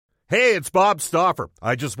Hey, it's Bob Stauffer.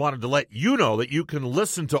 I just wanted to let you know that you can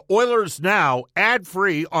listen to Oilers Now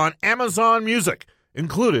ad-free on Amazon Music,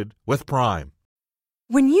 included with Prime.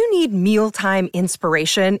 When you need mealtime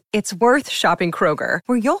inspiration, it's worth shopping Kroger,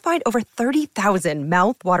 where you'll find over 30,000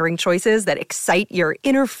 mouth-watering choices that excite your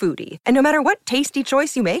inner foodie. And no matter what tasty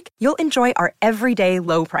choice you make, you'll enjoy our everyday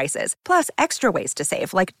low prices, plus extra ways to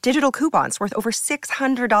save, like digital coupons worth over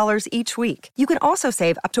 $600 each week. You can also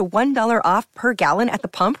save up to $1 off per gallon at the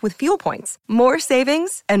pump with fuel points. More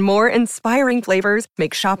savings and more inspiring flavors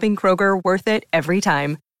make shopping Kroger worth it every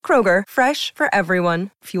time. Kroger, fresh for everyone.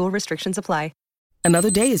 Fuel restrictions apply.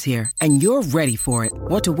 Another day is here, and you're ready for it.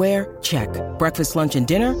 What to wear? Check. Breakfast, lunch, and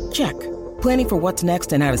dinner? Check. Planning for what's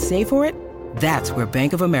next and how to save for it? That's where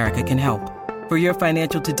Bank of America can help. For your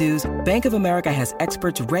financial to-dos, Bank of America has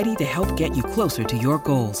experts ready to help get you closer to your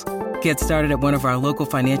goals. Get started at one of our local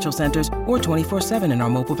financial centers or 24/7 in our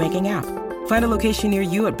mobile banking app. Find a location near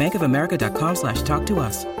you at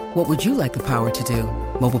bankofamerica.com/talktous. What would you like the power to do?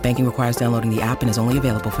 Mobile banking requires downloading the app and is only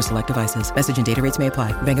available for select devices. Message and data rates may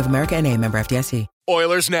apply. Bank of America N.A., member FDIC.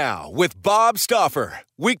 Oilers Now with Bob Stauffer.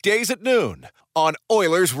 Weekdays at noon on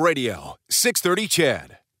Oilers Radio, 630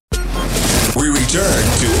 CHED. We return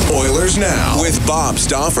to Oilers Now with Bob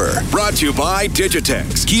Stauffer. Brought to you by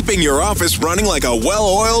Digitex. Keeping your office running like a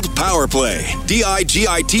well-oiled power play.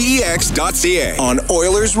 digitex.ca on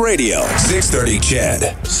Oilers Radio, 630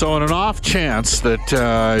 CHED. So on an off chance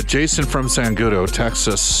that Jason from Sangudo texts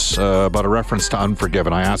us about a reference to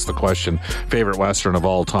Unforgiven, I asked the question, favorite Western of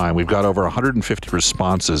all time. We've got over 150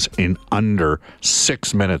 responses in under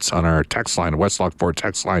 6 minutes on our text line, Westlock 4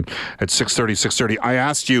 text line at 630. I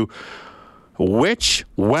asked you, which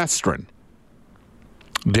Western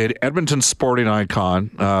did Edmonton sporting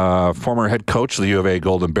icon, former head coach of the U of A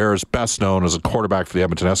Golden Bears, best known as a quarterback for the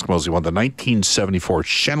Edmonton Eskimos? He won the 1974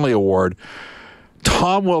 Shenley Award.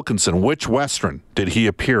 Tom Wilkinson, which Western did he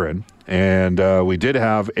appear in? And we did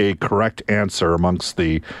have a correct answer amongst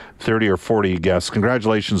the 30 or 40 guests.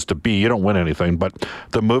 Congratulations to B. You don't win anything, but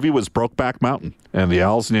the movie was Brokeback Mountain, and the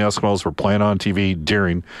Owls and the Eskimos were playing on TV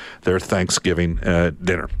during their Thanksgiving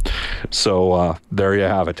dinner. So there you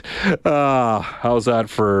have it. How's that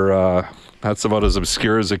for... That's about as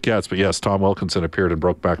obscure as it gets. But yes, Tom Wilkinson appeared in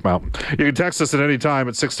Brokeback Mountain. You can text us at any time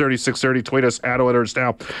at 630. Tweet us at Oilers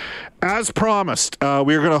Now. As promised,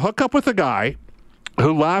 we are going to hook up with a guy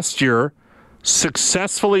who last year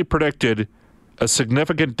successfully predicted a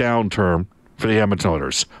significant downturn for the Edmonton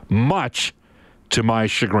Oilers, much to my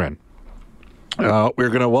chagrin. We're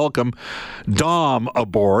going to welcome Dom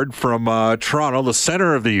aboard from Toronto, the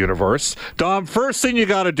center of the universe. Dom, first thing you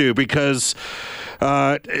got to do, because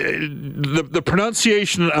the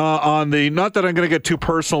pronunciation on the, not that I'm going to get too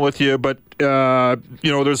personal with you, but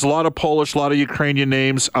there's a lot of Polish, a lot of Ukrainian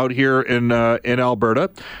names out here in Alberta.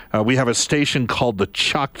 We have a station called The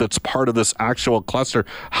Chuck that's part of this actual cluster.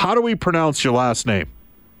 How do we pronounce your last name?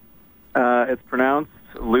 It's pronounced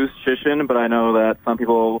Loose Shishin, but I know that some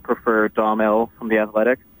people prefer Dom L from The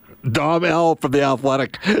Athletic. Dom L from The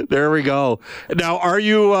Athletic. There we go. Now, are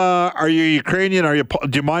you Ukrainian?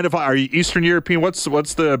 Do you mind if are you Eastern European? What's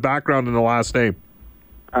the background in the last name?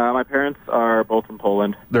 My parents are both from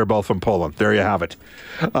Poland. They're both from Poland. There you have it.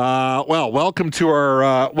 Well, welcome to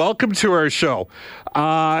our show.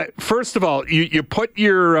 First of all, you put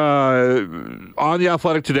your on The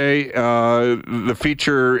Athletic today the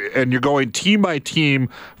feature, and you're going team by team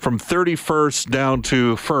from 31st down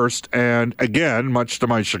to 1st. And again, much to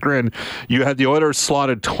my chagrin, you had the Oilers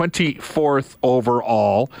slotted 24th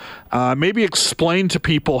overall. Maybe explain to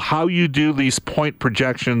people how you do these point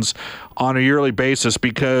projections on a yearly basis,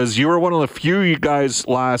 because you were one of the few guys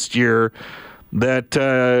last year that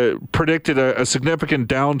predicted a significant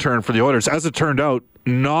downturn for the Oilers. As it turned out,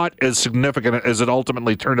 not as significant as it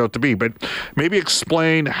ultimately turned out to be. But maybe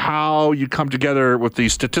explain how you come together with the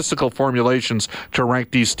statistical formulations to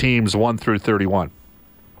rank these teams 1 through 31.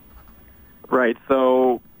 Right.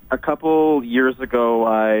 So a couple years ago,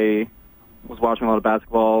 I was watching a lot of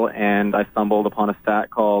basketball, and I stumbled upon a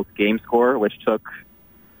stat called Game Score, which took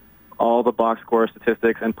all the box score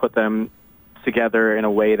statistics and put them together in a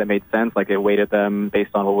way that made sense. Like, it weighted them based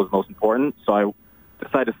on what was most important. So I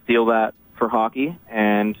decided to steal that for hockey,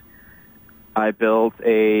 and I built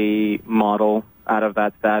a model out of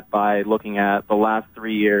that stat by looking at the last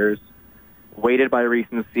 3 years, weighted by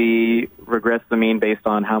recency, regress the mean based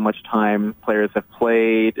on how much time players have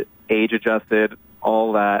played, age adjusted,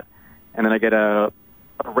 all that. And then I get a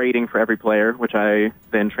rating for every player, which I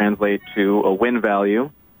then translate to a win value.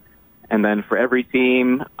 And then for every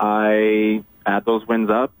team, I add those wins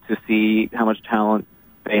up to see how much talent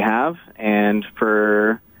they have. And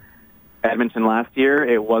for Edmonton last year,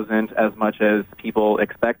 it wasn't as much as people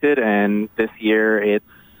expected, and this year it's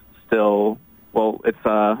still,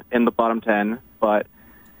 it's in the bottom 10, but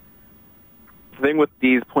the thing with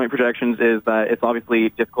these point projections is that it's obviously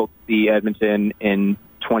difficult to see Edmonton in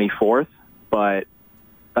 24th, but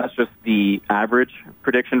that's just the average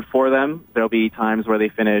prediction for them. There'll be times where they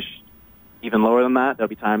finish even lower than that. There'll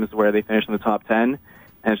be times where they finish in the top 10,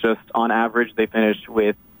 and it's just on average they finish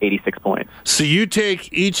with 86 points. So you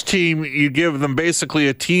take each team, you give them basically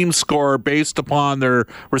a team score based upon their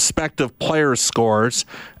respective player scores,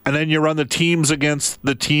 and then you run the teams against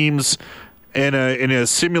the teams in a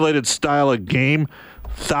simulated style of game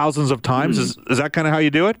thousands of times. Is that kind of how you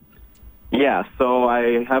do it? Yeah, so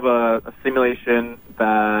I have a simulation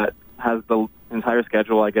that has the entire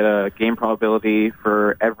schedule. I get a game probability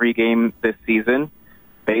for every game this season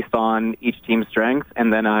based on each team's strengths,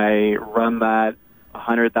 and then I run that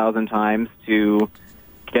 100,000 times to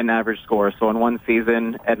get an average score. So in one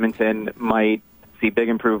season, Edmonton might see big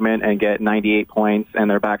improvement and get 98 points, and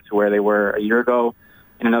they're back to where they were a year ago.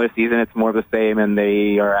 In another season, it's more of the same, and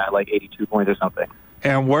they are at like 82 points or something.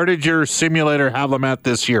 And where did your simulator have them at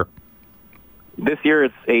this year? This year,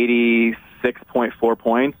 it's 86.4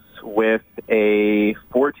 points with a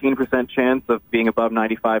 14% chance of being above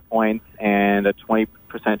 95 points and a 20%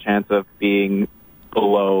 chance of being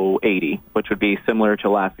below 80, which would be similar to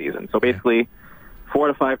last season. So basically, 4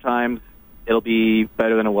 to 5 times, it'll be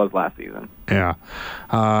better than it was last season. Yeah.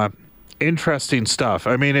 Interesting stuff.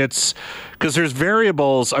 I mean, it's because there's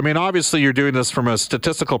variables. I mean, obviously you're doing this from a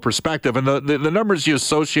statistical perspective, and the numbers you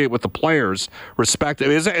associate with the players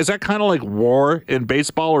respective. Is that kind of like WAR in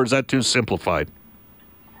baseball, or is that too simplified?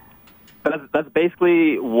 That's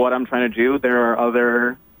basically what I'm trying to do. There are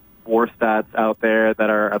other WAR stats out there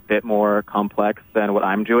that are a bit more complex than what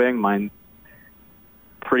I'm doing. Mine's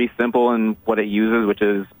pretty simple in what it uses, which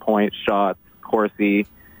is points, shots, Corsi,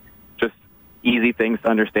 just easy things to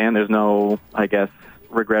understand. There's no, I guess,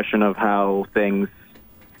 regression of how things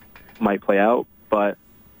might play out, but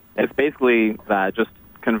it's basically that, just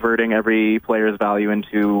converting every player's value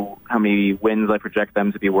into how many wins I project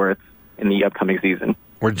them to be worth in the upcoming season.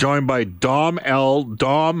 We're joined by Dom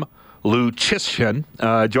Lucian,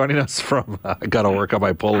 joining us from, I got to work on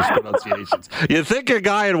my Polish pronunciations. You'd think a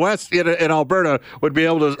guy in Alberta would be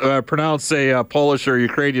able to pronounce a Polish or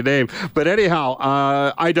Ukrainian name, but anyhow,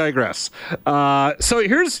 I digress. So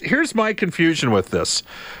here's my confusion with this,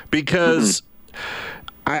 because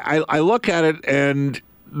I look at it and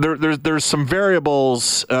there's some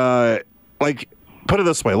variables, like, put it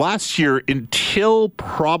this way, last year, until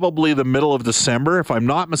probably the middle of December, if I'm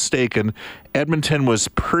not mistaken, Edmonton was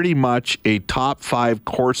pretty much a top 5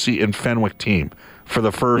 Corsi and Fenwick team for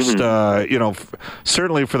the first,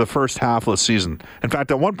 certainly for the first half of the season. In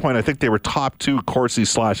fact, at one point, I think they were top 2 Corsi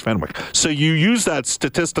 / Fenwick. So you use that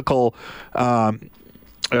statistical,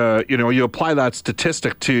 you apply that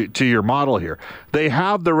statistic to your model here. They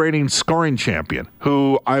have the reigning scoring champion,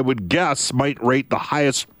 who I would guess might rate the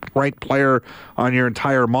highest ranked player on your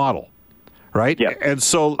entire model, right? Yeah. And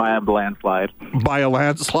so by a landslide. By a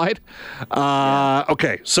landslide?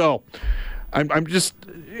 Okay, so I'm just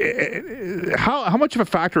how much of a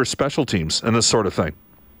factor is special teams in this sort of thing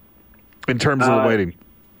in terms of the weighting?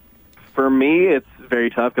 For me, it's very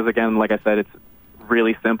tough because, again, like I said, it's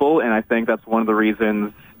really simple, and I think that's one of the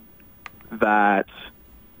reasons that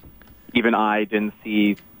even I didn't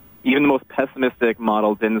see, even the most pessimistic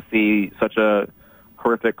model didn't see such a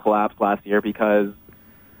horrific collapse last year, because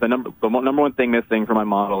the number one thing missing from my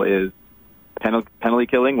model is penalty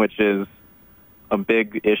killing, which is a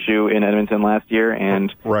big issue in Edmonton last year,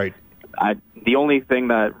 and right. The only thing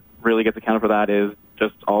that really gets accounted for that is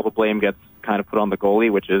just all the blame gets kind of put on the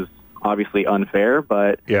goalie, which is obviously unfair,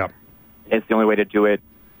 but yeah, it's the only way to do it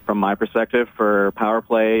from my perspective. For power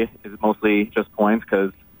play, is mostly just points,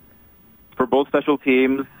 because for both special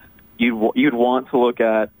teams, you'd want to look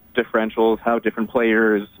at differentials, how different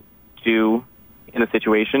players do in a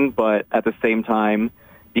situation, but at the same time,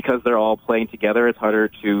 because they're all playing together, it's harder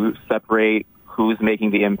to separate who's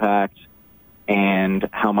making the impact and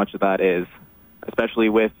how much of that is, especially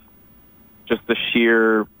with just the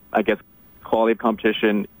sheer, I guess, quality of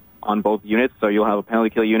competition on both units. So you'll have a penalty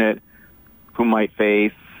kill unit who might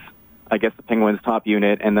face, I guess, the Penguins' top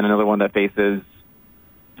unit, and then another one that faces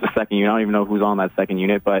the second unit. I don't even know who's on that second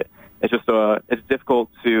unit, but it's just it's difficult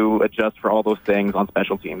to adjust for all those things on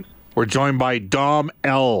special teams. We're joined by Dom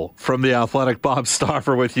L. from The Athletic. Bob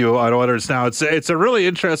Stauffer with you on Oilers Now. It's a really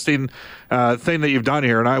interesting thing that you've done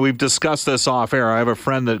here, and we've discussed this off air. I have a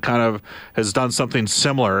friend that kind of has done something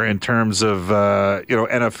similar in terms of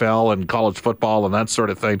NFL and college football and that sort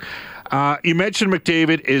of thing. You mentioned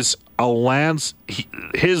McDavid is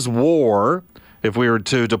his WAR, if we were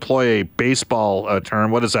to deploy a baseball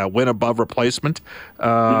term, what is that? Win above replacement.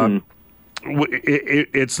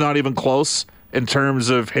 It's not even close in terms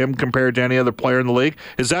of him compared to any other player in the league.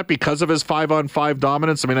 Is that because of his 5-on-5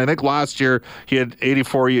 dominance? I mean, I think last year he had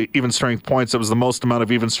 84 even strength points. It was the most amount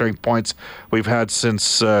of even strength points we've had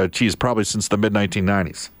since, probably since the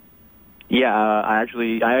mid-1990s. Yeah, I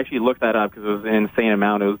actually looked that up because it was an insane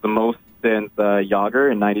amount. It was the most since Yager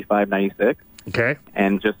in 95-96. Okay.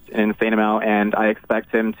 And just an insane amount. And I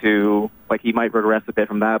expect him to, he might regress a bit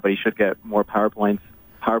from that, but he should get more power play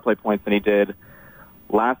points than he did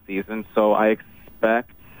last season. So I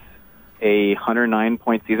expect a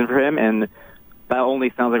 109-point season for him. And that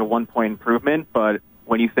only sounds like a 1-point improvement. But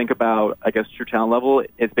when you think about, I guess, true talent level,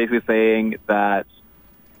 it's basically saying that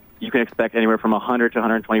you can expect anywhere from 100 to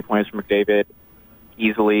 120 points from McDavid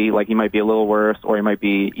easily. He might be a little worse, or he might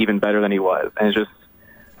be even better than he was. And it's just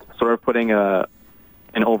sort of putting an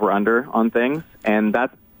over-under on things. And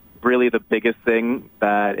that's really the biggest thing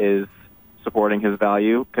that is supporting his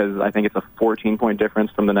value, because I think it's a 14-point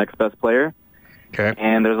difference from the next best player. Okay.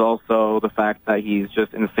 And there's also the fact that he's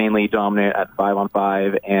just insanely dominant at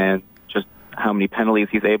 5-on-5, and just how many penalties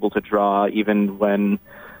he's able to draw, even when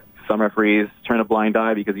some referees turn a blind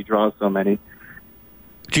eye because he draws so many.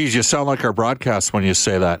 Geez, you sound like our broadcast when you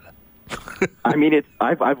say that. I mean,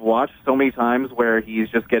 I've watched so many times where he's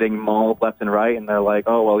just getting mauled left and right, and they're like,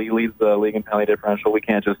 "Oh, well, he leads the league in penalty differential. We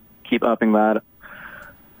can't just keep upping that."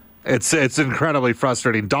 It's incredibly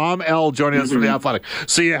frustrating. Dom L. joining us from The Athletic.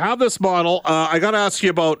 So you have this model. I got to ask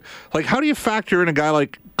you about, how do you factor in a guy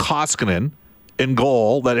like Koskinen in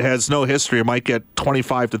goal that has no history and might get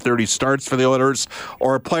 25 to 30 starts for the Oilers,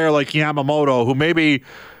 or a player like Yamamoto who maybe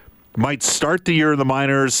might start the year in the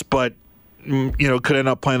minors but could end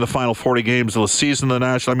up playing the final 40 games of the season in the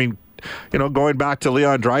National. I mean, going back to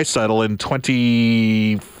Leon Draisaitl in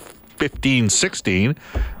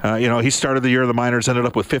 2015-16, he started the year in the minors, ended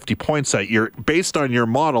up with 50 points that year. Based on your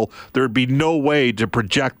model, there would be no way to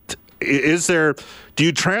project. Do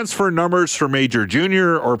you transfer numbers from Major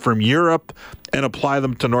Junior or from Europe and apply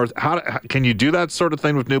them to North? How can you do that sort of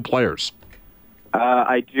thing with new players?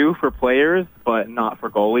 I do for players, but not for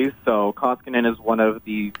goalies. So Koskinen is one of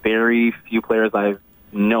the very few players I have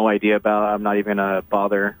no idea about. I'm not even going to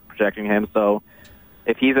bother projecting him. So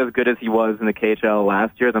if he's as good as he was in the KHL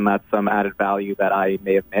last year, then that's some added value that I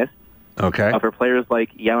may have missed. Okay. For players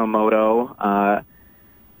like Yamamoto,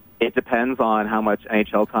 it depends on how much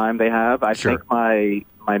NHL time they have. I think my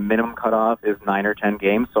minimum cutoff is 9 or 10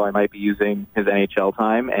 games, so I might be using his NHL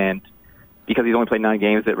time. And because he's only played 9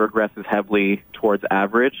 games, it regresses heavily towards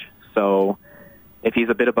average. So if he's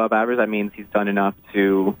a bit above average, that means he's done enough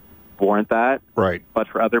to warrant that. Right. But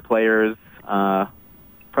for other players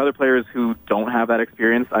who don't have that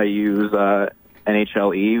experience, I use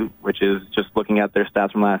NHLE, which is just looking at their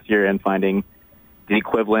stats from last year and finding the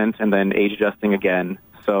equivalent and then age adjusting again.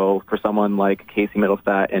 So for someone like Casey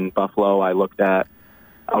Middlestat in Buffalo, I would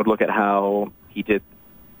look at how he did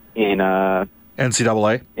in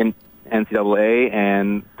NCAA. In NCAA,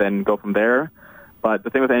 and then go from there. But the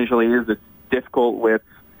thing with NHLE is it's difficult with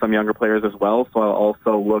some younger players as well. So I'll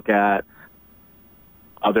also look at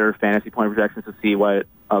other fantasy point projections to see what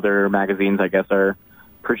other magazines, I guess, are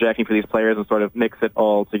projecting for these players, and sort of mix it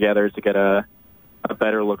all together to get a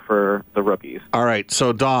better look for the rookies. All right.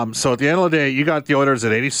 So, Dom, at the end of the day, you got the Oilers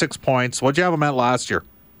at 86 points. What'd you have them at last year?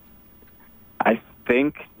 I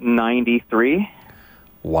think 93.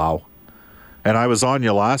 Wow. And I was on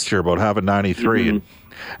you last year about having 93.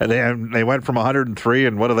 And they went from 103,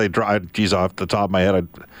 and what do they drive? Geez, off the top of my head,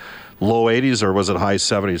 low 80s, or was it high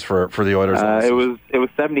 70s for the Oilers? It was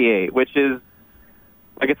 78, which is,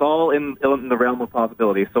 it's all in the realm of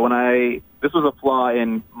possibility. So this was a flaw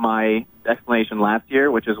in my explanation last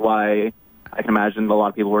year, which is why I can imagine a lot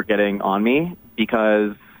of people were getting on me,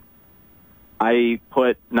 because I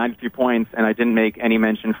put 93 points and I didn't make any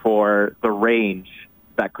mention for the range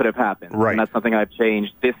that could have happened. Right. And that's something I've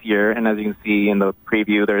changed this year. And as you can see in the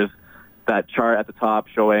preview, there's that chart at the top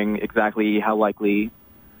showing exactly how likely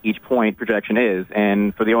each point projection is.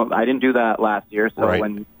 And I didn't do that last year. So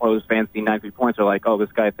when Oilers fans see 93 points, they're like, oh,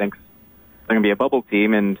 this guy thinks they're going to be a bubble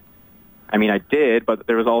team. And I mean, I did, but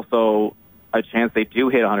there was also a chance they do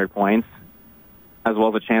hit 100 points, as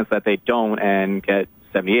well as a chance that they don't and get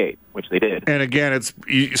 78, which they did. And again,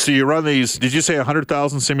 so you run these, did you say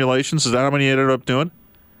 100,000 simulations? Is that how many you ended up doing?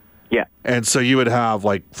 Yeah. And so you would have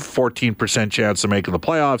 14% chance of making the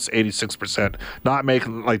playoffs, 86% not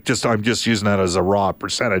making, I'm just using that as a raw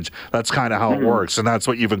percentage. That's kind of how it works. And that's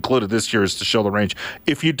what you've included this year, is to show the range.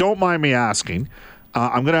 If you don't mind me asking,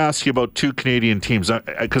 I'm going to ask you about two Canadian teams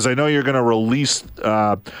because I know you're going to release.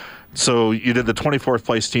 So you did the 24th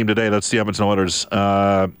place team today. That's the Edmonton Oilers.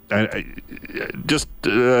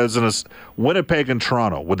 Winnipeg and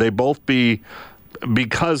Toronto, would they both be?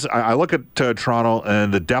 Because I look at Toronto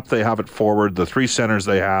and the depth they have at forward, the three centers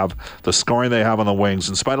they have, the scoring they have on the wings,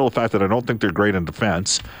 in spite of the fact that I don't think they're great in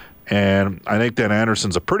defense, and I think Dan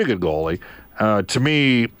Anderson's a pretty good goalie. To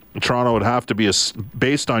me, Toronto would have to be,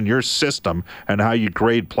 based on your system and how you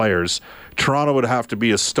grade players, Toronto would have to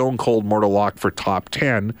be a stone-cold mortal lock for top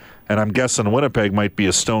 10, and I'm guessing Winnipeg might be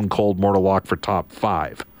a stone-cold mortal lock for top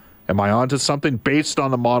 5. Am I onto something based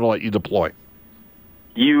on the model that you deploy?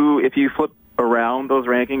 If you flip around those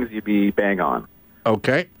rankings, you'd be bang on.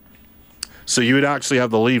 Okay. So you would actually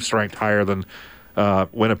have the Leafs ranked higher than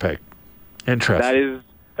Winnipeg. Interesting.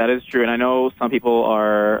 That is true, and I know some people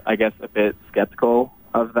are, I guess, a bit skeptical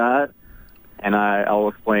of that, and I'll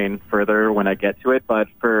explain further when I get to it. But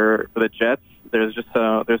for the Jets, there's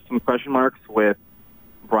some question marks with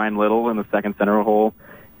Brian Little in the second center hole,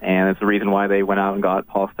 and it's the reason why they went out and got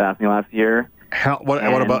Paul Stastny last year.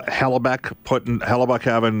 What about Hellebuck? Hellebuck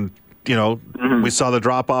having, we saw the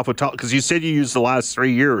drop off because you said you used the last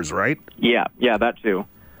 3 years, right? Yeah, that too.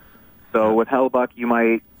 So with Hellebuck, he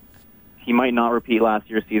might not repeat last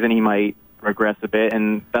year's season. He might regress a bit,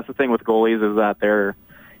 and that's the thing with goalies is that they're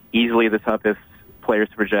easily the toughest players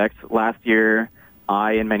to project. Last year,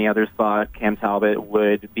 I and many others thought Cam Talbot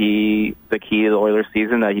would be the key to the Oilers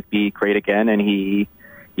season, that he'd be great again, and he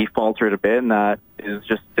faltered a bit, and that is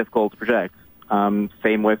just difficult to project.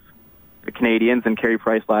 Same with the Canadians and Carey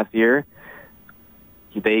Price last year.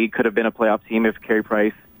 They could have been a playoff team if Carey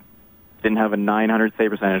Price didn't have a .900 save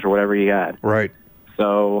percentage or whatever he had. Right.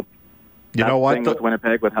 So you know what? With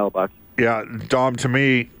Winnipeg, with Hellebuck. Yeah, Dom, to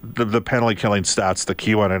me, the penalty killing stat's the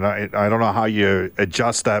key one, and I don't know how you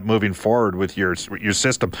adjust that moving forward with your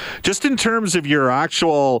system. Just in terms of your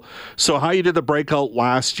actual, so how you did the breakout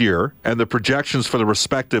last year and the projections for the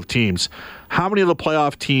respective teams, how many of the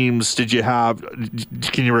playoff teams did you have?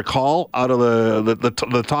 Can you recall out of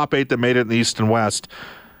the top 8 that made it in the East and West?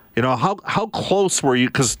 How close were you?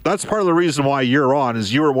 Because that's part of the reason why you're on,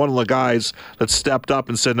 is you were one of the guys that stepped up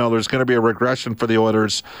and said, no, there's going to be a regression for the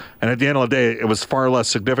Oilers. And at the end of the day, it was far less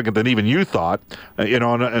significant than even you thought.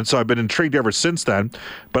 And so I've been intrigued ever since then.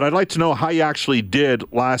 But I'd like to know how you actually did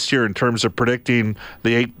last year in terms of predicting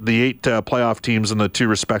the eight playoff teams in the two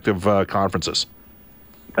respective conferences.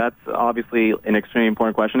 That's obviously an extremely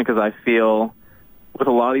important question, because I feel with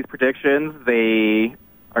a lot of these predictions, they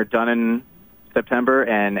are done in September,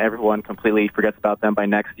 and everyone completely forgets about them by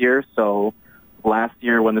next year. So last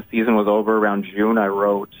year, when the season was over around June, I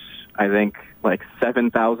wrote, I think, like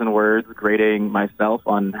 7,000 words grading myself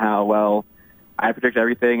on how well I predict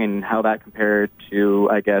everything and how that compared to,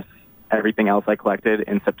 I guess, everything else I collected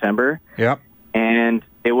in September. Yep. And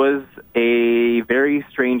it was a very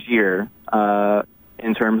strange year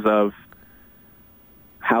in terms of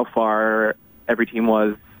how far every team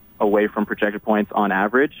was away from projected points on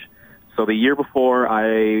average. So the year before,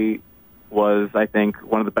 I was, I think,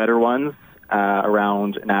 one of the better ones,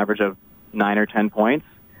 around an average of 9 or 10 points.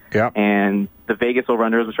 Yep. And the Vegas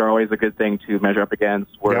over-unders, which are always a good thing to measure up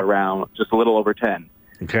against, were around just a little over 10.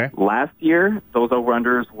 Okay. Last year, those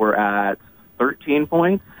over-unders were at 13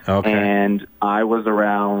 points, and I was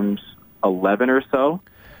around 11 or so.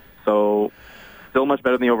 So still much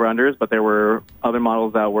better than the over-unders, but there were other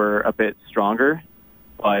models that were a bit stronger.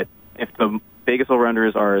 But if the Vegas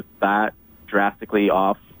over-unders are that drastically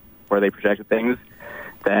off where they projected things,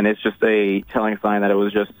 then it's just a telling sign that it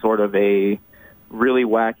was just sort of a really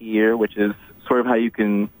wacky year, which is sort of what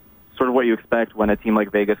you expect when a team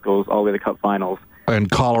like Vegas goes all the way to the Cup Finals.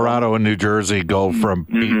 And Colorado and New Jersey go from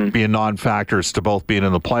being non-factors to both being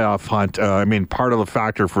in the playoff hunt. Part of the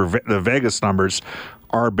factor for the Vegas numbers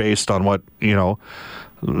are based on what,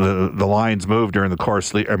 the lines moved during the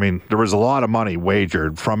course. There was a lot of money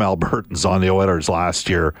wagered from Albertans on the Oilers last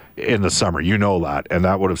year in the summer. You know that, and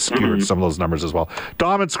that would have skewed some of those numbers as well.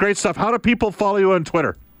 Dom, it's great stuff. How do people follow you on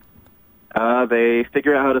Twitter? They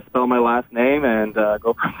figure out how to spell my last name and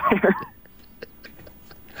go from there.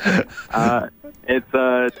 It's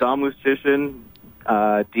Dom Luszczyszyn,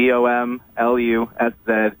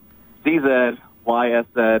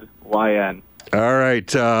 DOMLUSZZZYSZYN. All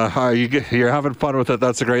right. You're having fun with it.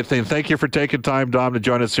 That's a great thing. Thank you for taking time, Dom, to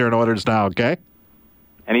join us here in Oilers Now, okay?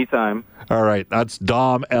 Anytime. All right. That's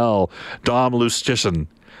Dom Luszczyszyn.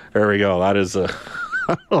 There we go. That is I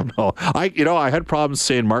don't know. I had problems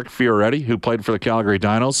saying Mark Fioretti, who played for the Calgary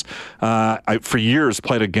Dinos. I for years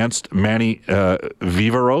played against Manny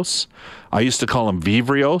Viveros. I used to call him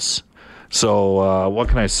Vivrios. So what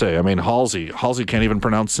can I say? I mean, Halsey can't even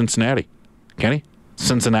pronounce Cincinnati. Can he?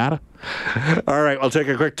 Cincinnati? All right, we'll take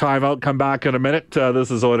a quick timeout. Come back in a minute. This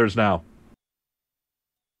is Oilers Now.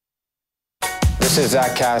 This is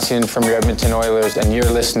Zach Cassian from your Edmonton Oilers, and you're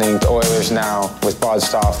listening to Oilers Now with Bod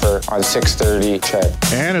Stauffer on 630 CHED.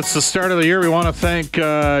 And it's the start of the year. We want to thank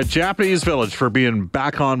Japanese Village for being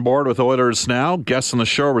back on board with Oilers Now. Guests on the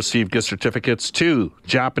show receive gift certificates to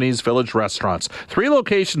Japanese Village restaurants. 3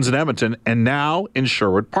 locations in Edmonton and now in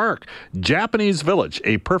Sherwood Park. Japanese Village,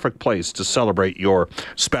 a perfect place to celebrate your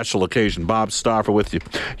special occasion. Bob Stauffer with you.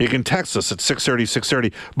 You can text us at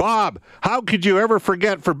 630. Bob, how could you ever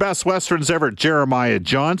forget for Best Westerns ever, Jeremiah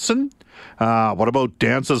Johnson? What about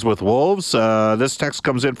Dances with Wolves? This text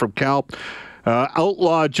comes in from Cal.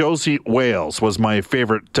 Outlaw Josie Wales was my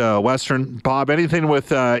favorite Western. Bob, anything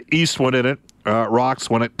with Eastwood in it rocks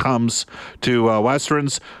when it comes to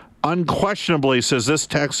Westerns. Unquestionably, says this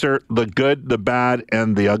texter, the good, the bad,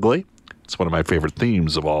 and the ugly. It's one of my favorite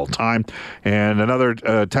themes of all time. And another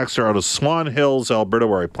texter out of Swan Hills, Alberta,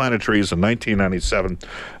 where I planted trees in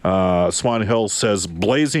 1997. Swan Hills says,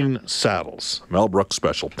 Blazing Saddles, Mel Brooks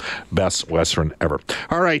special. Best Western ever.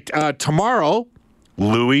 All right, tomorrow,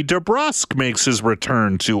 Louis DeBrusque makes his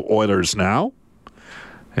return to Oilers Now.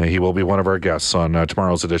 He will be one of our guests on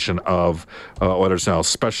tomorrow's edition of Oilers Now.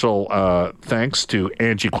 Special thanks to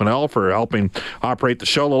Angie Quinnell for helping operate the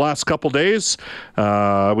show the last couple days.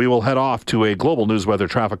 We will head off to a global news weather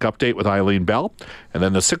traffic update with Eileen Bell. And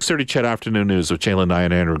then the 6:30 CHED afternoon news with Jalen Nye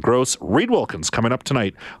and Andrew Gross. Reed Wilkins coming up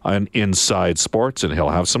tonight on Inside Sports, and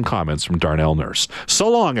he'll have some comments from Darnell Nurse. So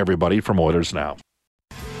long, everybody, from Oilers Now.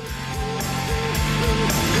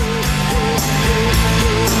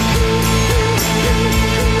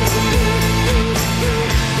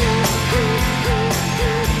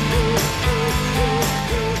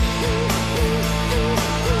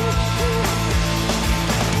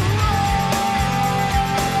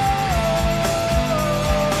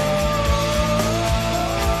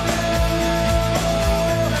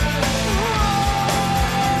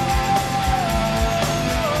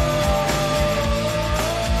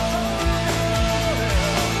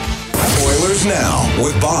 Now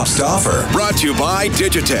with Bob Stauffer. Brought to you by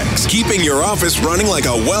Digitex. Keeping your office running like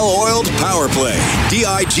a well-oiled power play.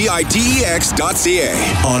 DIGITEX.ca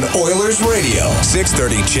on Oilers Radio,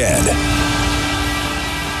 630 CHED.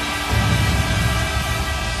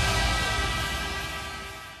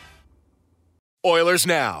 Oilers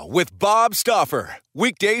Now with Bob Stauffer.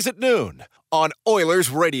 Weekdays at noon on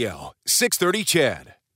Oilers Radio, 630 CHED.